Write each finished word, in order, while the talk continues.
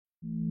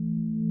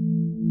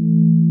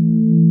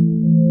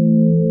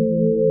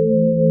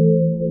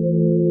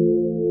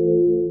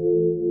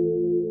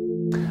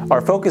Our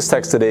focus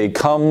text today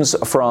comes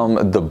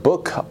from the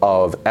book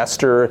of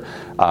Esther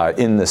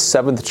in the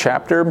 7th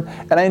chapter,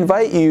 and I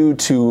invite you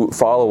to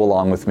follow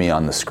along with me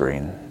on the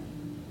screen.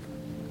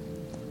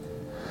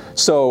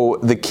 So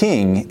the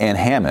king and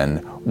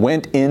Haman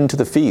went into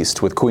the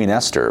feast with Queen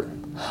Esther.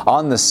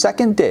 On the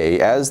second day,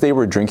 as they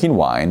were drinking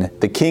wine,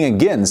 the king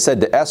again said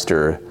to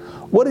Esther,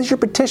 "What is your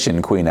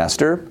petition, Queen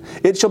Esther?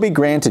 It shall be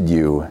granted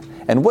you.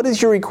 And what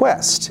is your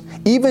request?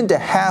 Even to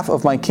half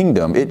of my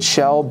kingdom it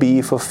shall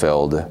be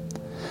fulfilled."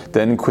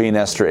 Then Queen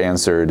Esther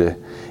answered,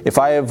 "If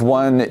I have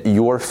won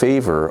your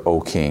favor, O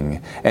king,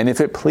 and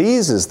if it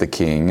pleases the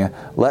king,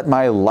 let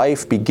my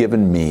life be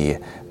given me.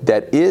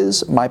 That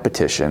is my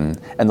petition,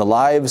 and the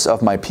lives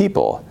of my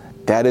people,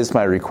 that is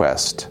my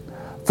request.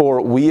 For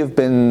we have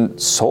been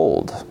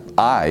sold,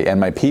 I and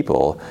my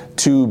people,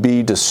 to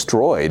be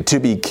destroyed, to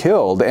be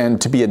killed, and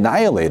to be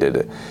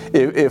annihilated.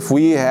 If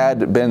we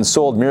had been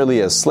sold merely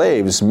as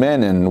slaves,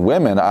 men and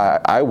women,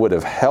 I would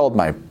have held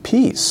my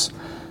peace.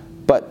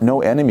 But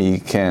no enemy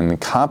can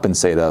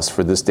compensate us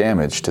for this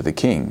damage to the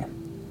king."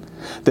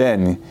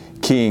 Then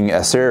King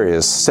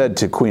Ahasuerus said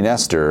to Queen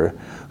Esther,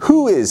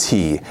 "Who is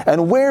he,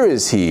 and where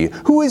is he?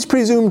 Who is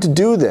presumed to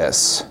do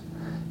this?"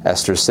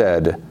 Esther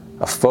said,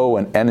 "A foe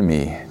and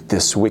enemy,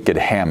 this wicked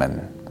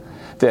Haman."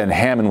 Then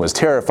Haman was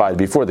terrified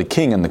before the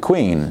king and the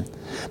queen.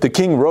 The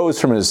king rose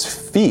from his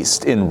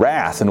feast in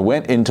wrath and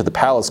went into the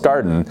palace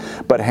garden,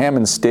 but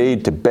Haman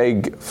stayed to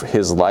beg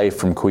his life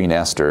from Queen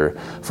Esther,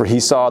 for he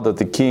saw that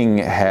the king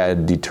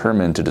had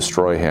determined to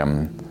destroy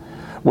him.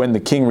 When the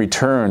king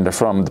returned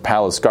from the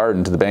palace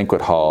garden to the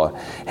banquet hall,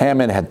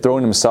 Haman had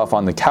thrown himself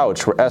on the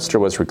couch where Esther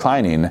was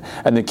reclining,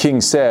 and the king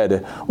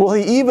said, "Will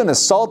he even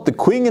assault the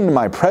queen in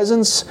my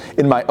presence,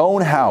 in my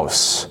own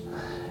house?"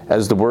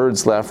 As the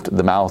words left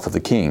the mouth of the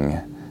king,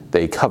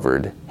 they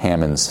covered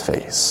Haman's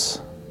face.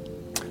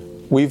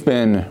 We've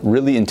been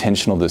really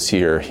intentional this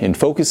year in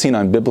focusing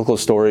on biblical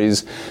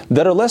stories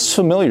that are less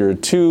familiar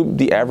to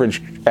the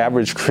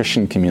average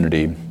Christian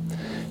community.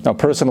 Now,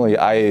 personally,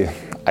 I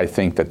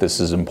think that this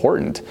is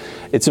important.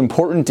 It's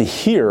important to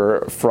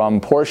hear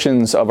from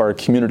portions of our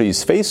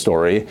community's faith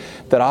story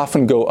that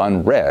often go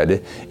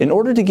unread in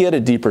order to get a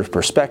deeper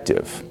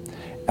perspective.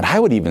 And I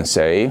would even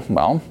say,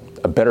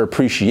 a better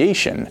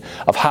appreciation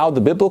of how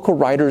the biblical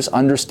writers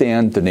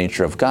understand the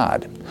nature of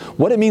God,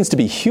 what it means to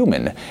be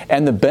human,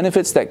 and the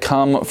benefits that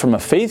come from a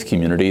faith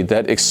community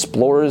that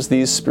explores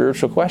these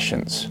spiritual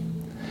questions.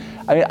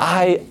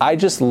 I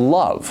just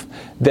love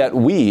that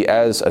we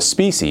as a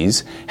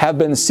species have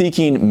been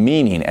seeking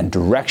meaning and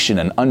direction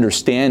and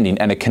understanding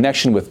and a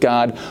connection with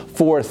God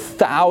for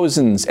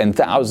thousands and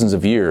thousands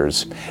of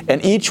years.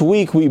 And each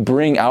week we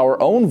bring our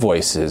own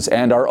voices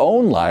and our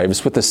own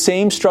lives with the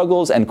same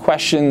struggles and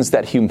questions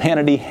that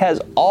humanity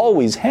has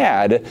always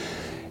had,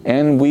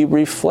 and we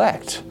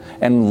reflect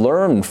and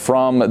learn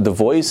from the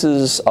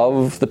voices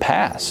of the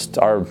past,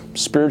 our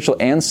spiritual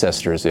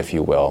ancestors, if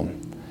you will.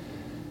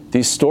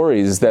 These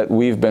stories that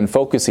we've been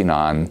focusing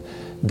on,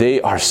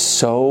 they are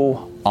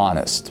so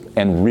honest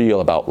and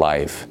real about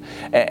life,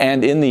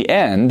 and in the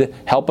end,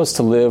 help us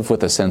to live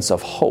with a sense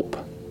of hope.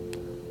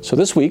 So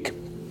this week,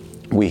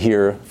 we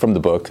hear from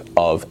the book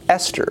of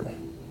Esther.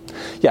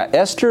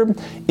 Esther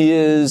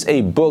is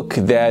a book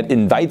that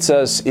invites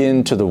us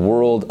into the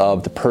world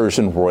of the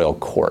Persian royal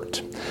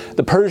court.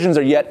 The Persians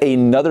are yet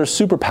another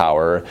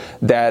superpower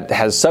that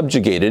has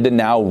subjugated and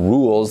now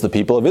rules the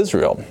people of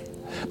Israel.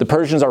 The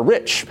Persians are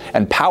rich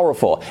and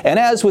powerful, and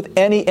as with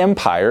any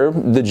empire,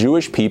 the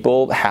Jewish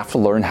people have to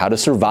learn how to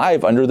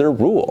survive under their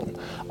rule,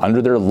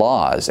 under their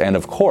laws, and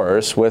of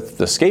course, with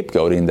the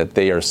scapegoating that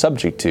they are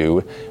subject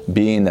to,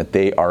 being that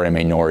they are a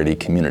minority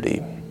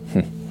community.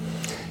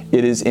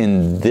 It is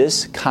in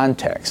this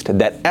context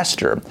that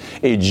Esther,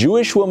 a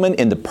Jewish woman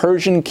in the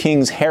Persian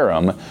king's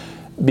harem,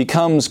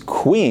 becomes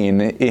queen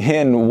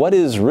in what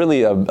is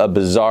really a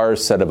bizarre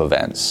set of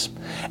events.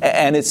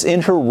 And it's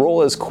in her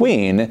role as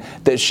queen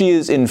that she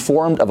is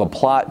informed of a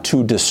plot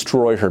to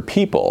destroy her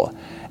people,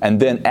 and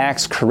then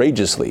acts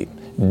courageously,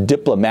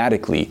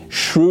 diplomatically,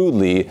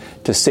 shrewdly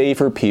to save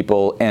her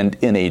people, and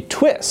in a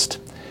twist,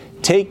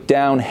 take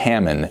down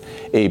Haman,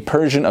 a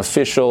Persian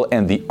official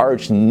and the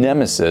arch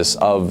nemesis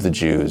of the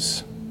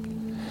Jews.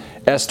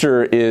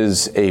 Esther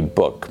is a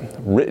book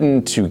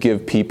written to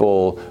give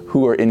people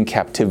who are in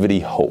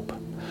captivity hope.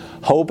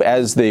 Hope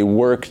as they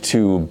work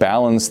to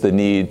balance the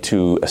need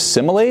to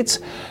assimilate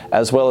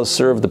as well as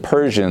serve the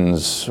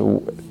Persians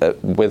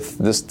with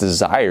this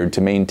desire to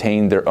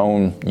maintain their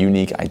own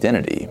unique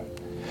identity.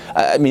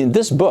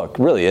 This book,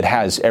 really, it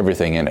has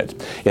everything in it.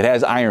 It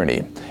has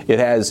irony. It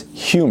has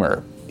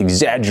humor,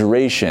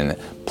 exaggeration,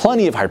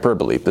 plenty of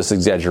hyperbole, this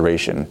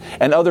exaggeration,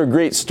 and other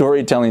great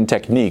storytelling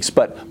techniques.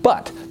 But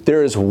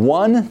there is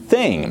one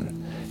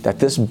thing that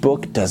this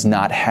book does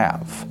not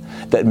have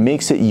that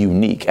makes it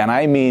unique, and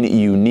I mean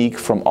unique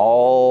from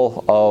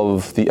all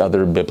of the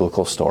other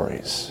biblical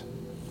stories.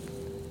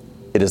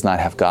 It does not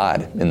have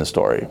God in the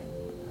story.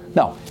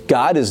 No,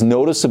 God is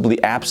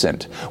noticeably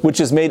absent, which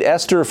has made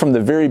Esther from the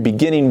very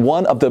beginning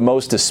one of the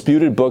most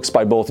disputed books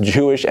by both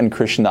Jewish and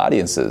Christian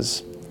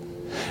audiences.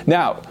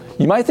 Now,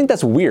 you might think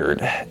that's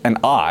weird and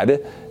odd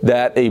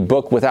that a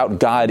book without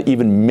God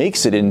even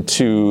makes it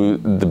into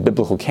the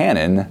biblical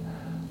canon,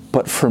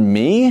 but for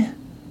me,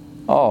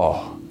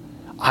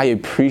 I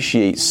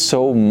appreciate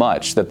so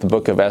much that the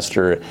book of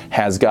Esther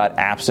has God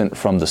absent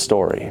from the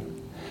story.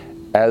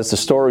 As the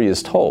story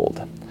is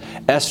told,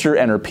 Esther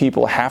and her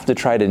people have to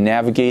try to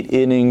navigate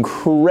an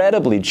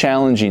incredibly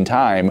challenging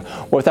time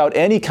without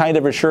any kind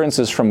of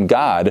assurances from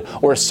God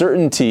or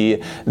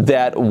certainty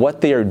that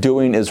what they are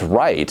doing is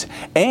right.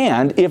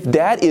 And if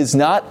that is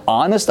not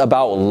honest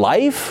about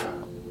life,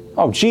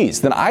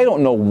 then I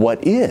don't know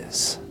what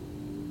is.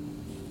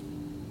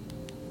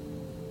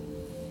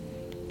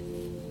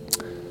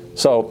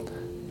 So,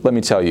 let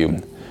me tell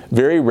you,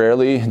 very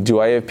rarely do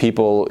I have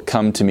people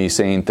come to me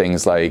saying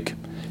things like,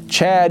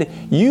 Chad,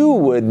 you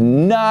would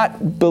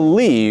not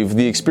believe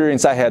the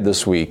experience I had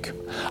this week.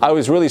 I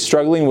was really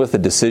struggling with a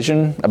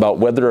decision about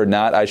whether or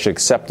not I should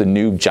accept a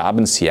new job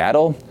in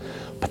Seattle.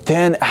 But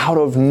then out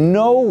of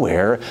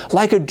nowhere,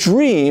 like a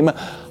dream,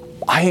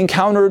 I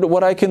encountered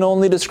what I can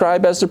only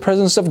describe as the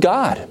presence of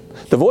God,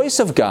 the voice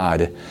of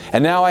God.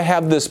 And now I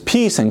have this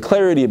peace and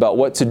clarity about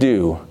what to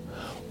do.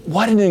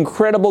 What an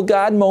incredible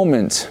God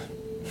moment.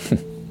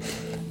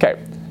 Okay,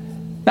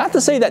 not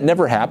to say that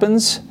never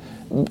happens.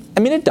 I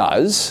mean, it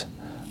does,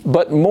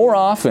 but more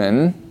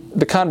often,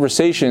 the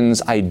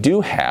conversations I do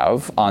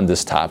have on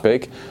this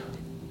topic,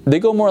 they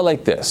go more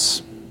like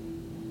this.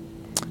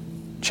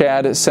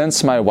 Chad,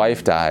 since my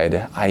wife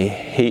died, I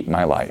hate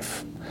my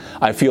life.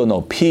 I feel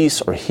no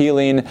peace or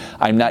healing.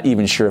 I'm not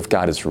even sure if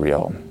God is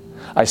real.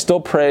 I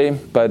still pray,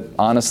 but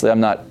honestly,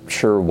 I'm not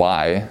sure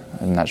why.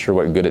 I'm not sure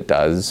what good it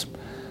does.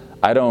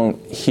 I don't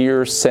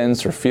hear,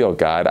 sense, or feel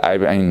God. I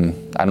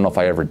mean, I don't know if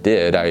I ever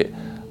did.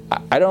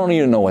 I don't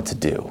even know what to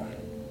do.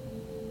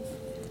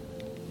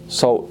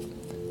 So,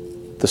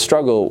 the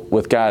struggle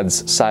with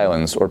God's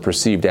silence or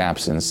perceived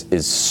absence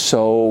is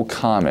so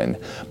common,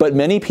 but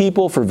many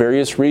people, for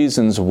various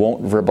reasons,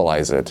 won't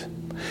verbalize it.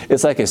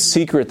 It's like a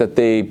secret that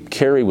they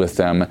carry with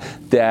them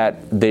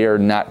that they are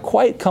not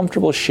quite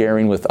comfortable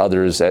sharing with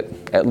others,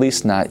 at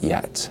least not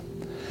yet.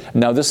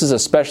 Now, this is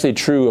especially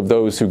true of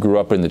those who grew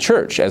up in the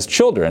church as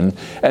children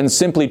and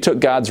simply took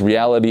God's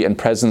reality and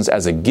presence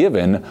as a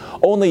given,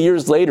 only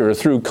years later,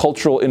 through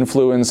cultural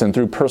influence and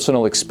through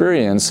personal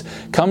experience,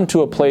 come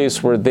to a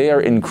place where they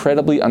are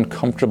incredibly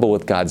uncomfortable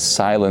with God's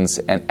silence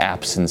and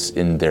absence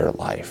in their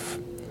life.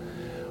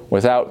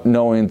 Without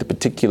knowing the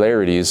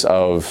particularities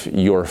of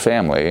your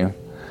family,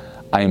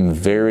 I'm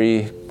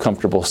very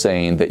comfortable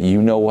saying that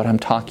you know what I'm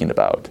talking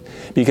about,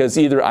 because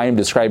either I am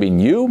describing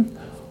you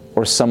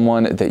or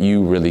someone that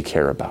you really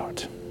care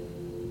about.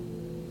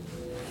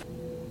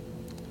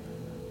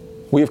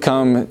 We have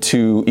come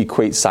to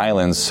equate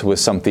silence with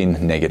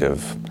something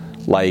negative,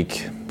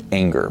 like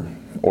anger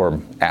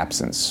or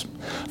absence.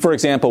 For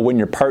example, when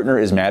your partner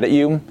is mad at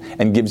you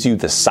and gives you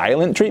the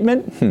silent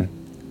treatment,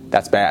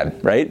 that's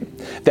bad, right?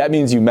 That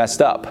means you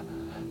messed up.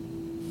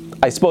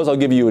 I suppose I'll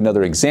give you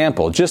another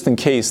example, just in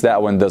case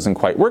that one doesn't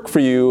quite work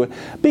for you,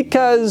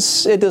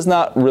 because it does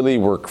not really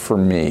work for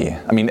me.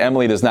 I mean,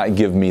 Emily does not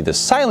give me the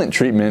silent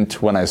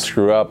treatment when I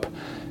screw up.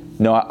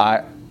 No,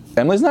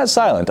 Emily's not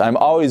silent. I'm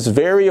always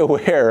very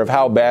aware of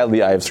how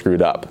badly I have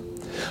screwed up.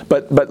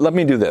 But let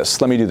me do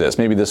this.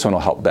 Maybe this one will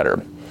help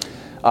better.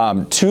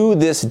 To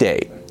this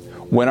day,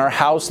 when our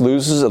house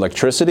loses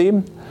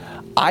electricity,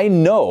 I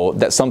know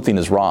that something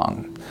is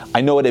wrong. I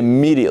know it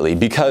immediately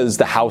because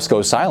the house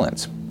goes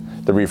silent.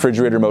 The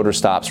refrigerator motor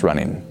stops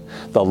running.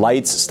 The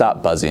lights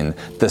stop buzzing.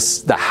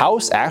 The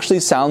house actually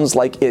sounds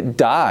like it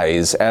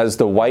dies as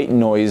the white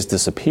noise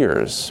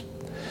disappears.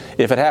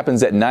 If it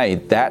happens at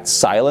night, that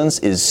silence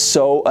is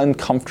so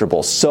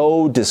uncomfortable,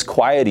 so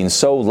disquieting,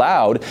 so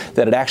loud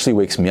that it actually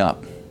wakes me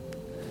up.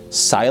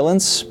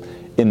 Silence,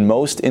 in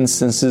most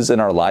instances in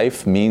our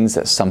life, means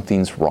that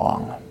something's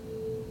wrong.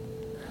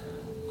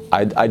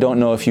 I don't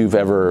know if you've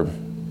ever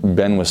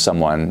been with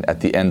someone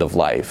at the end of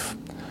life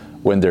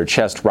when their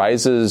chest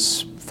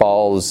rises,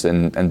 falls,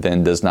 and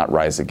then does not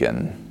rise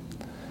again.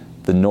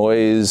 The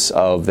noise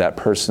of that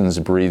person's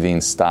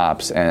breathing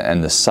stops,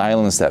 and the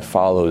silence that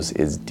follows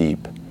is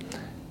deep.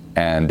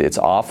 And it's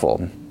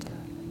awful,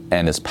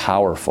 and it's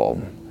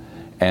powerful,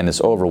 and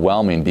it's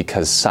overwhelming,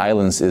 because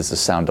silence is the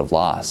sound of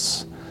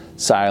loss.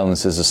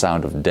 Silence is the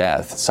sound of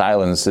death.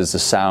 Silence is the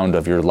sound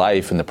of your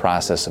life in the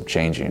process of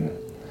changing.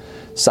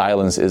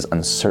 Silence is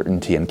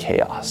uncertainty and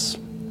chaos.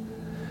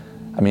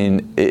 I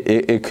mean,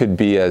 it could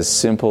be as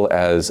simple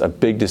as a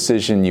big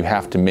decision you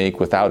have to make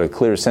without a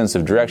clear sense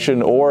of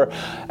direction, or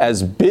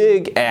as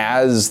big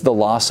as the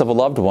loss of a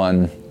loved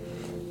one.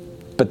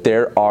 But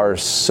there are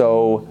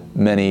so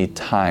many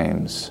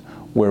times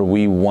where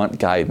we want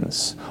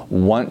guidance,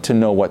 want to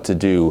know what to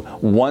do,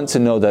 want to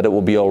know that it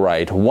will be all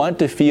right, want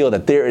to feel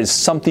that there is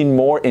something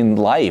more in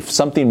life,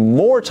 something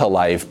more to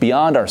life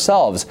beyond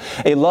ourselves,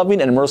 a loving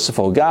and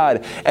merciful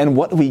God. And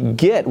what we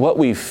get, what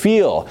we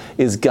feel,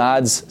 is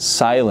God's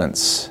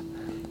silence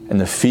and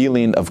the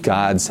feeling of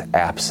God's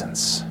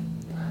absence.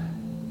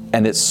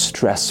 And it's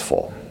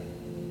stressful.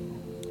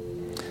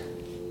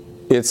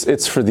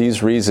 It's for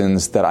these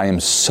reasons that I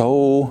am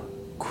so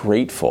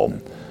grateful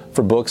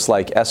for books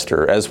like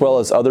Esther, as well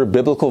as other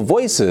biblical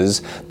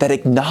voices that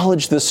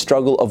acknowledge this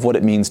struggle of what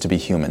it means to be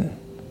human.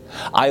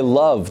 I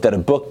love that a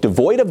book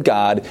devoid of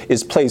God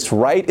is placed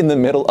right in the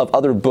middle of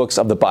other books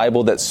of the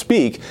Bible that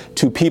speak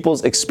to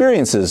people's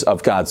experiences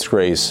of God's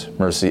grace,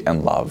 mercy,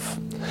 and love.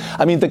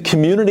 I mean, the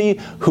community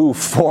who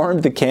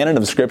formed the canon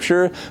of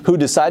Scripture, who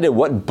decided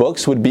what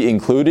books would be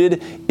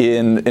included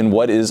in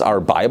what is our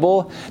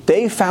Bible,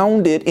 they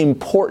found it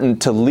important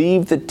to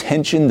leave the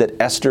tension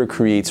that Esther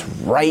creates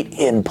right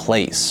in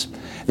place.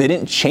 They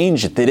didn't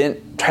change it. They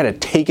didn't try to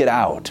take it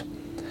out.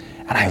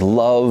 And I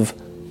love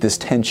this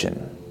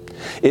tension.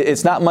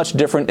 It's not much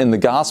different in the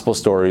gospel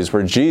stories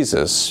where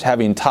Jesus,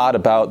 having taught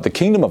about the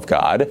kingdom of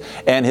God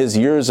and his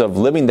years of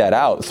living that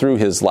out through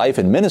his life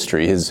and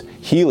ministry, his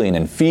healing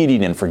and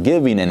feeding and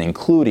forgiving and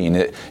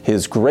including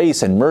his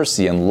grace and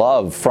mercy and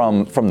love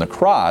from the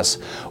cross,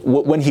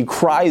 when he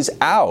cries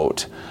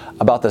out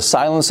about the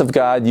silence of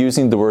God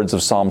using the words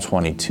of Psalm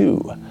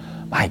 22,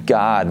 my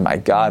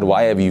God,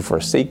 why have you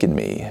forsaken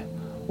me?"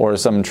 Or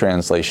some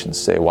translations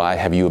say, "Why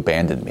have you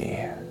abandoned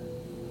me?"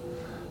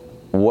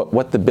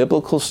 What the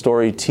biblical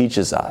story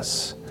teaches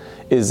us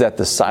is that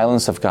the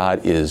silence of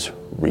God is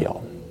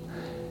real.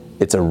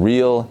 It's a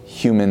real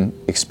human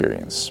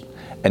experience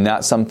and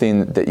not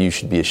something that you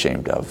should be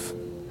ashamed of.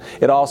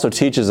 It also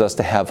teaches us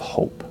to have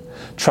hope,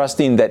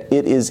 trusting that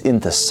it is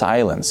in the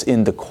silence,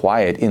 in the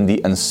quiet, in the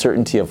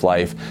uncertainty of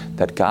life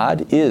that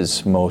God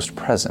is most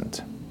present.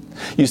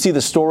 You see,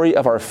 the story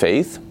of our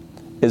faith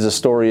is a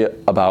story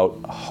about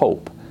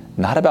hope,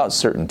 not about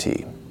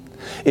certainty.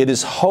 It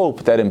is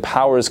hope that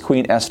empowers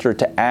Queen Esther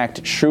to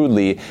act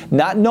shrewdly,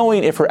 not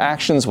knowing if her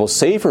actions will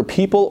save her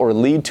people or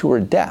lead to her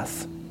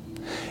death.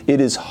 It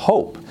is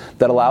hope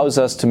that allows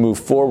us to move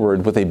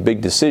forward with a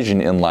big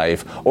decision in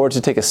life or to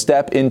take a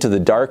step into the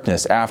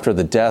darkness after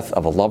the death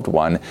of a loved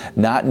one,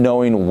 not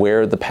knowing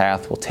where the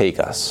path will take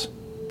us.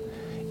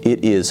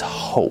 It is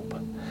hope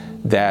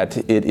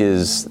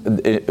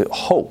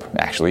hope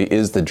actually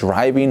is the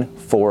driving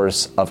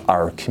force of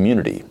our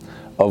community,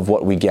 of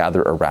what we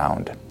gather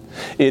around.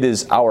 It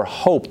is our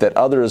hope that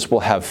others will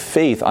have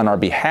faith on our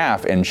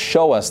behalf and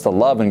show us the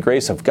love and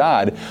grace of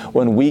God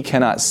when we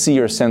cannot see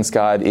or sense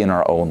God in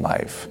our own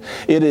life.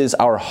 It is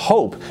our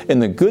hope in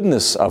the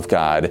goodness of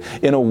God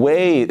in the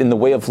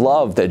way of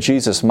love that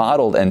Jesus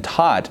modeled and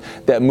taught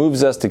that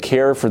moves us to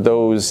care for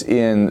those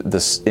in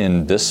this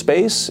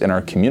space, in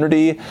our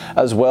community,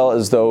 as well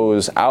as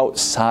those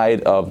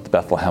outside of the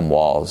Bethlehem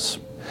walls.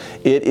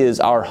 It is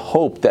our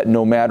hope that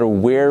no matter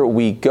where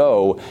we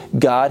go,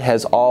 God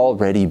has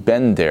already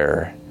been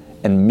there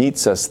and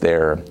meets us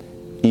there,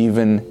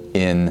 even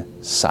in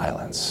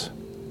silence.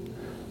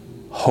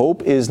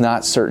 Hope is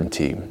not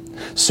certainty.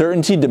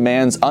 Certainty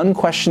demands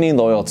unquestioning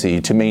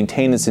loyalty to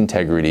maintain its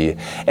integrity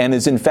and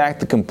is in fact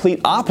the complete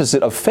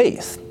opposite of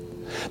faith.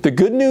 The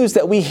good news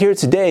that we hear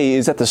today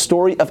is that the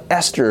story of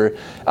Esther,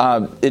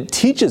 it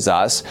teaches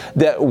us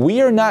that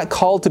we are not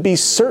called to be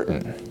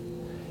certain.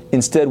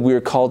 Instead, we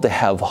are called to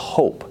have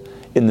hope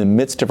in the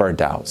midst of our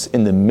doubts,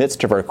 in the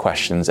midst of our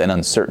questions and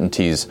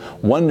uncertainties,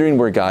 wondering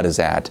where God is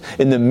at.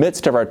 In the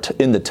midst of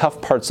in the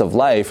tough parts of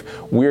life,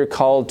 we are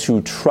called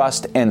to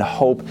trust and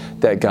hope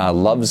that God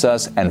loves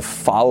us and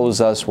follows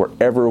us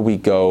wherever we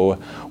go,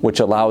 which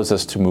allows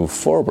us to move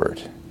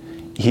forward,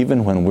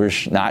 even when we're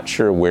not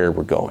sure where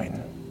we're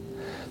going.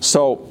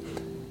 So,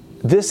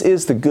 this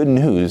is the good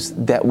news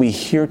that we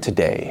hear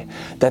today,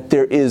 that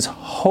there is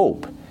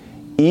hope,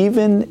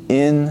 even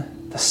in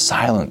the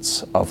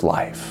silence of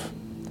life.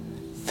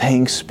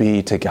 Thanks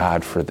be to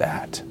God for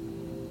that.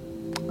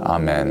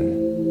 Amen.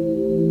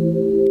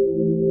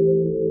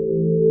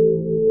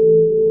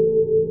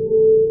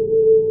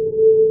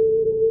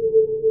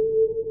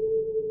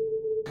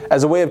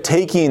 As a way of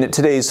taking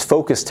today's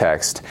focus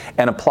text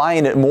and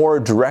applying it more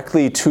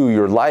directly to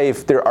your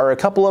life, there are a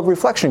couple of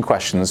reflection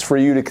questions for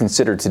you to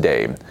consider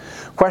today.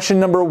 Question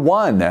number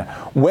 1,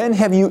 when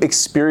have you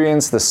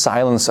experienced the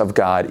silence of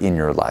God in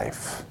your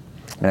life?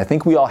 And I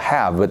think we all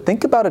have, but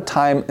think about a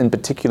time in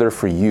particular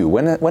for you.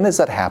 When has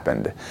that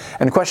happened?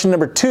 And question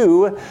number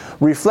 2,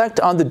 reflect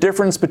on the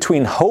difference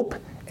between hope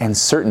and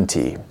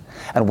certainty.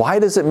 And why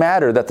does it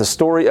matter that the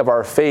story of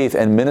our faith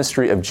and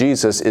ministry of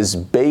Jesus is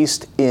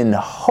based in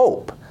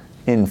hope,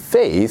 in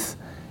faith,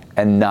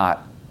 and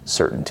not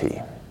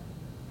certainty?